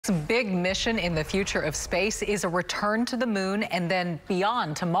Big mission in the future of space is a return to the moon and then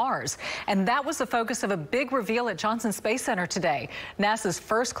beyond to Mars. And that was the focus of a big reveal at Johnson Space Center today. NASA's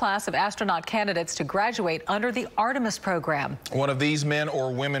first class of astronaut candidates to graduate under the Artemis program. One of these men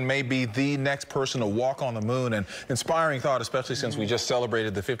or women may be the next person to walk on the moon. An inspiring thought, especially since we just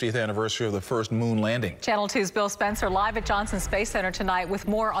celebrated the 50th anniversary of the first moon landing. Channel 2's Bill Spencer live at Johnson Space Center tonight with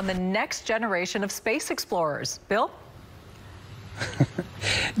more on the next generation of space explorers. Bill?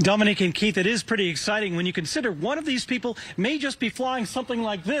 Dominic and Keith, it is pretty exciting when you consider one of these people may just be flying something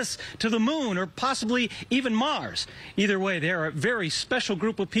like this to the moon or possibly even Mars. Either way, they're a very special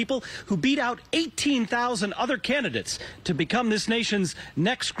group of people who beat out 18,000 other candidates to become this nation's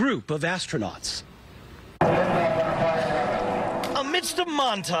next group of astronauts. Amidst a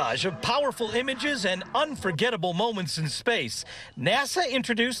montage of powerful images and unforgettable moments in space, NASA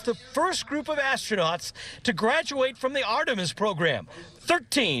introduced the first group of astronauts to graduate from the Artemis program.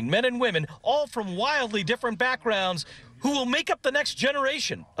 13 men and women, all from wildly different backgrounds, who will make up the next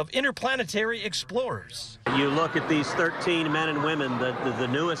generation of interplanetary explorers. You look at these 13 men and women, the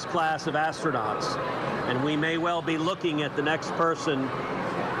newest class of astronauts, and we may well be looking at the next person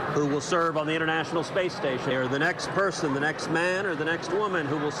who will serve on the International Space Station, or the next person, the next man or the next woman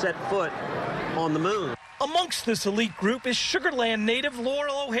who will set foot on the moon. Amongst this elite group is Sugar Land native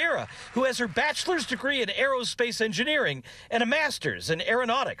Laurel O'Hara, who has her bachelor's degree in aerospace engineering and a master's in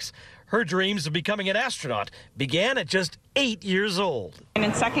aeronautics. Her dreams of becoming an astronaut began at just 8 years old. And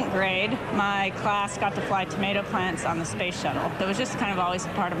in second grade, my class got to fly tomato plants on the space shuttle. That was just kind of always a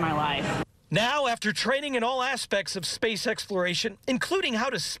part of my life. Now, after training in all aspects of space exploration, including how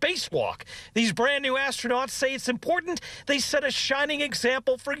to spacewalk, these brand new astronauts say it's important they set a shining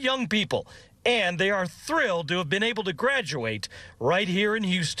example for young people. And they are thrilled to have been able to graduate right here in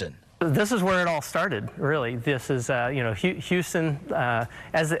Houston. This is where it all started, really. This is, Houston,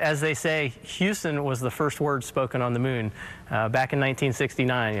 as they say, Houston was the first word spoken on the moon back in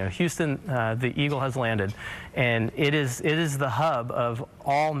 1969. Houston, the Eagle has landed, and it is the hub of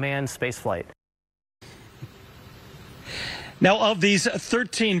all manned spaceflight. Now, of these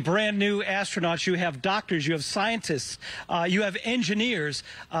 13 brand new astronauts, you have doctors, you have scientists, you have engineers.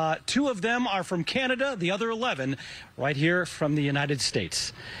 2 of them are from Canada, the other 11 right here from the United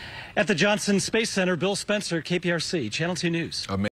States. At the Johnson Space Center, Bill Spencer, KPRC, Channel 2 News.